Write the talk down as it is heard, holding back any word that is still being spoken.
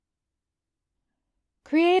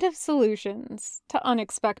Creative solutions to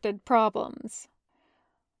unexpected problems.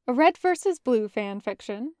 A red versus blue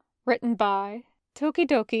fanfiction written by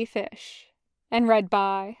Tokidoki Fish and read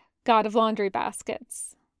by God of Laundry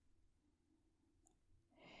Baskets.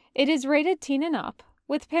 It is rated teen and up,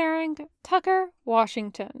 with pairing Tucker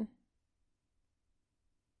Washington.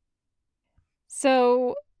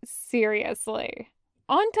 So, seriously,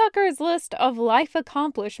 on Tucker's list of life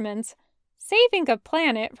accomplishments, saving a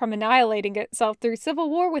planet from annihilating itself through civil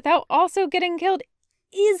war without also getting killed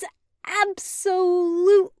is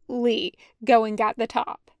absolutely going at the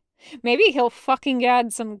top. Maybe he'll fucking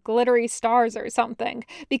add some glittery stars or something,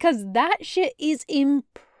 because that shit is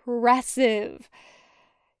impressive.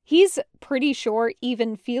 He's pretty sure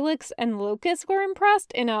even Felix and Locus were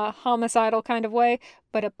impressed in a homicidal kind of way,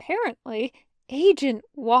 but apparently Agent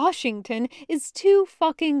Washington is too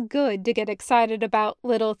fucking good to get excited about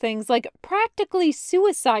little things like practically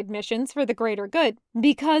suicide missions for the greater good,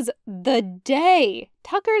 because the day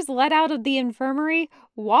Tucker's let out of the infirmary,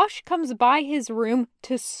 Wash comes by his room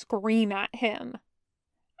to scream at him.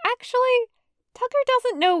 Actually, Tucker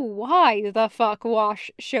doesn't know why the fuck Wash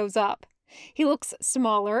shows up. He looks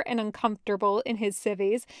smaller and uncomfortable in his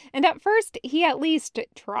civvies, and at first he at least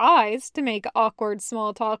tries to make awkward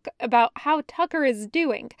small talk about how Tucker is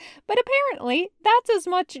doing, but apparently that's as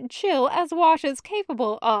much chill as Wash is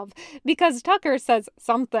capable of, because Tucker says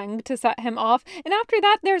something to set him off, and after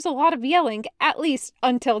that there's a lot of yelling, at least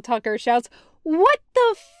until Tucker shouts, "What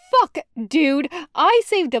the fuck, dude? I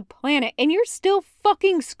saved a planet and you're still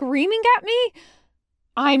fucking screaming at me?"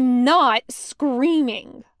 "I'm not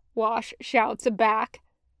screaming," Wash shouts back.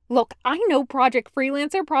 "Look, I know Project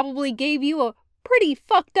Freelancer probably gave you a pretty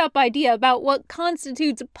fucked up idea about what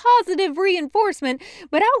constitutes positive reinforcement,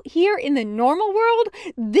 but out here in the normal world,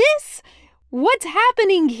 what's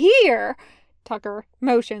happening here," Tucker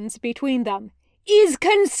motions between them, "is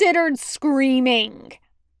considered screaming."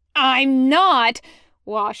 "I'm not,"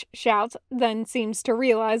 Wash shouts, then seems to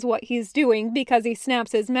realize what he's doing because he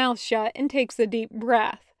snaps his mouth shut and takes a deep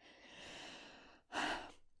breath.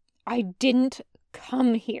 "I didn't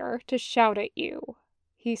come here to shout at you,"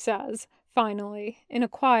 he says, finally, in a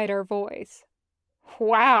quieter voice.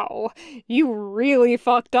 "Wow, you really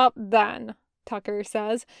fucked up then," Tucker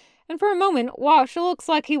says, and for a moment Wash looks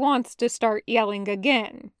like he wants to start yelling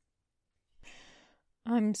again.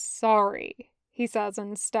 "I'm sorry," he says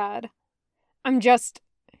instead.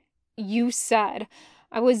 You said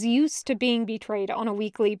I was used to being betrayed on a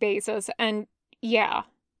weekly basis, and yeah,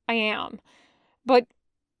 I am. But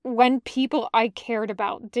when people I cared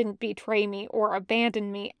about didn't betray me or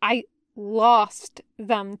abandon me, I lost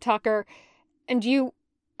them, Tucker. And he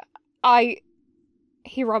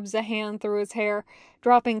rubs a hand through his hair,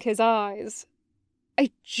 dropping his eyes. "I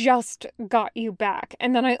just got you back,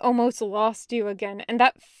 and then I almost lost you again, and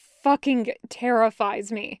that fucking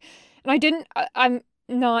terrifies me. And I'm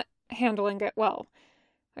not handling it well.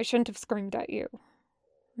 I shouldn't have screamed at you.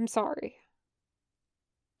 I'm sorry."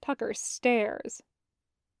 Tucker stares.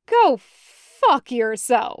 "Go fuck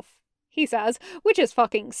yourself," he says, which is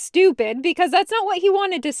fucking stupid because that's not what he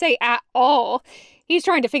wanted to say at all. He's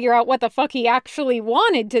trying to figure out what the fuck he actually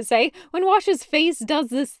wanted to say when Wash's face does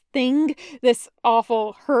this thing, this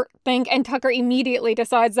awful hurt thing, and Tucker immediately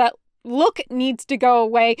decides that look needs to go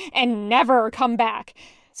away and never come back.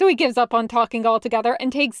 So he gives up on talking altogether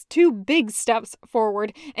and takes 2 big steps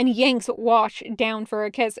forward and yanks Wash down for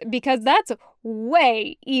a kiss because that's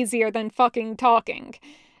way easier than fucking talking.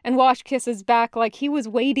 And Wash kisses back like he was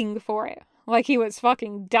waiting for it, like he was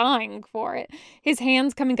fucking dying for it, his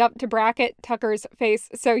hands coming up to bracket Tucker's face.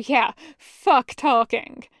 So yeah, fuck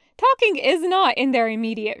talking. Talking is not in their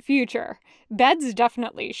immediate future. Beds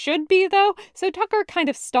definitely should be, though, so Tucker kind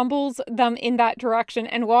of stumbles them in that direction,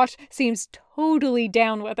 and Wash seems totally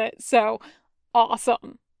down with it, so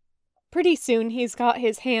awesome. Pretty soon he's got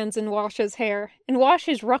his hands in Wash's hair, and Wash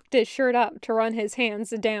has rucked his shirt up to run his hands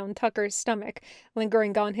down Tucker's stomach,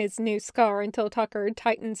 lingering on his new scar until Tucker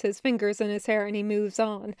tightens his fingers in his hair and he moves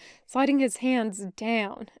on, sliding his hands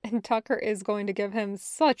down, and Tucker is going to give him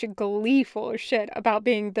such gleeful shit about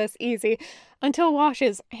being this easy until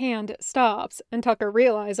Wash's hand stops, and Tucker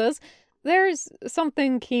realizes there's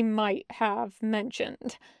something he might have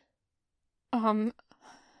mentioned.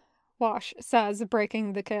 Wash says,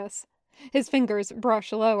 breaking the kiss. His fingers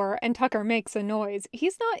brush lower, and Tucker makes a noise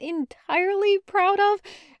he's not entirely proud of,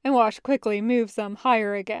 and Wash quickly moves them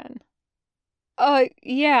higher again.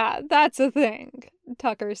 Yeah, that's a thing,"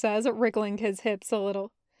 Tucker says, wriggling his hips a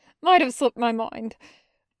little. "Might have slipped my mind."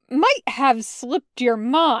 "Might have slipped your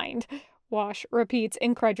mind," Wash repeats,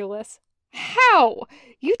 incredulous. "How?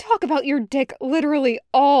 You talk about your dick literally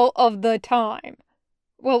all of the time."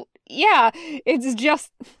 Well, yeah,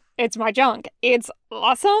 it's my junk. It's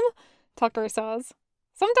awesome, Tucker says.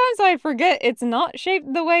 Sometimes I forget it's not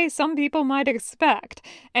shaped the way some people might expect.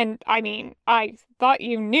 And, I mean, I thought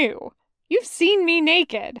you knew. You've seen me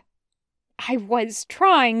naked. I was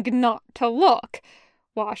trying not to look,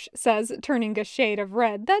 Wash says, turning a shade of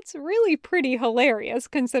red. That's really pretty hilarious,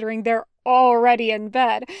 considering they're already in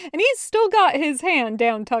bed, and he's still got his hand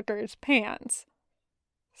down Tucker's pants.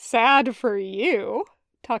 Sad for you,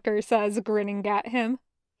 Tucker says, grinning at him.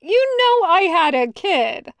 You know I had a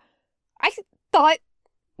kid. I thought...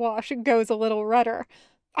 Wash goes a little redder.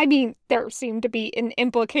 I mean, there seemed to be an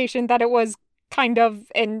implication that it was kind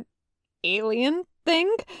of an alien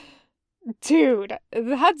thing. Dude,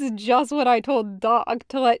 that's just what I told Doc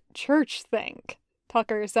to let Church think,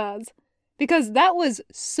 Tucker says. Because that was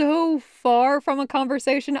so far from a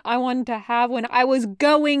conversation I wanted to have when I was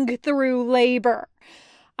going through labor.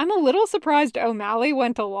 I'm a little surprised O'Malley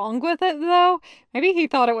went along with it, though. Maybe he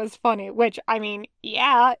thought it was funny, which, I mean,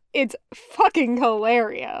 yeah, it's fucking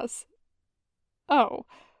hilarious. Oh,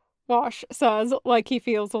 Wash says, like he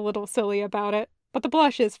feels a little silly about it. But the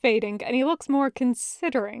blush is fading, and he looks more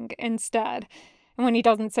considering instead. And when he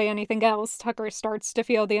doesn't say anything else, Tucker starts to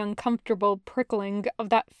feel the uncomfortable prickling of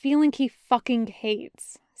that feeling he fucking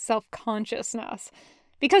hates. Self-consciousness.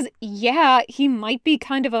 Because, yeah, he might be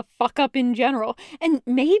kind of a fuck-up in general, and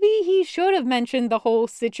maybe he should have mentioned the whole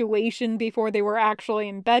situation before they were actually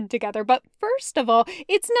in bed together, but first of all,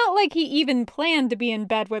 it's not like he even planned to be in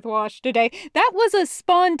bed with Wash today. That was a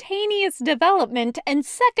spontaneous development, and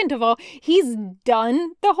second of all, he's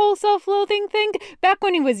done the whole self-loathing thing back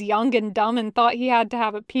when he was young and dumb and thought he had to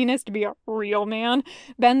have a penis to be a real man.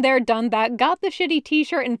 Been there, done that, got the shitty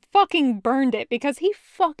t-shirt and fucking burned it because he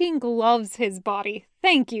fucking loves his body.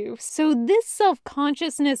 Thank you. So this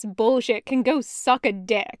self-consciousness bullshit can go suck a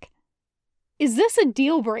dick. Is this a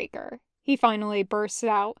deal breaker? He finally bursts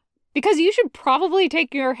out. Because you should probably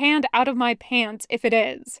take your hand out of my pants if it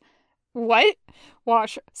is. What?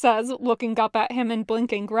 Wash says, looking up at him and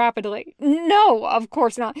blinking rapidly. No, of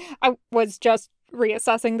course not. I was just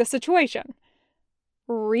reassessing the situation.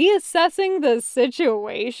 Reassessing the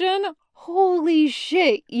situation? Holy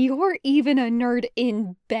shit, you're even a nerd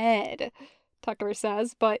in bed. Tucker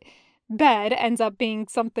says, but bed ends up being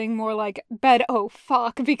something more like bed oh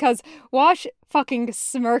fuck, because Wash fucking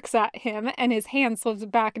smirks at him and his hand slips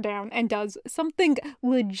back down and does something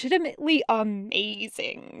legitimately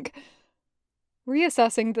amazing.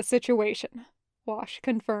 Reassessing the situation, Wash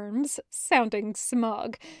confirms, sounding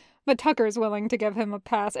smug. But Tucker's willing to give him a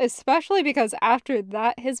pass, especially because after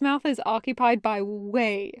that his mouth is occupied by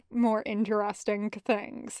way more interesting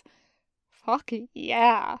things. Fuck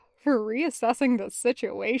yeah. For reassessing the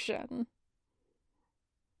situation.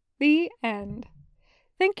 The end.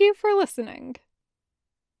 Thank you for listening.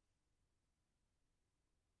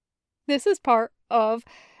 This is part of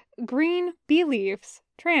Green Beliefs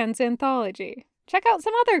Trans Anthology. Check out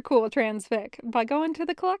some other cool trans fic by going to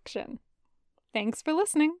the collection. Thanks for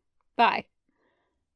listening. Bye.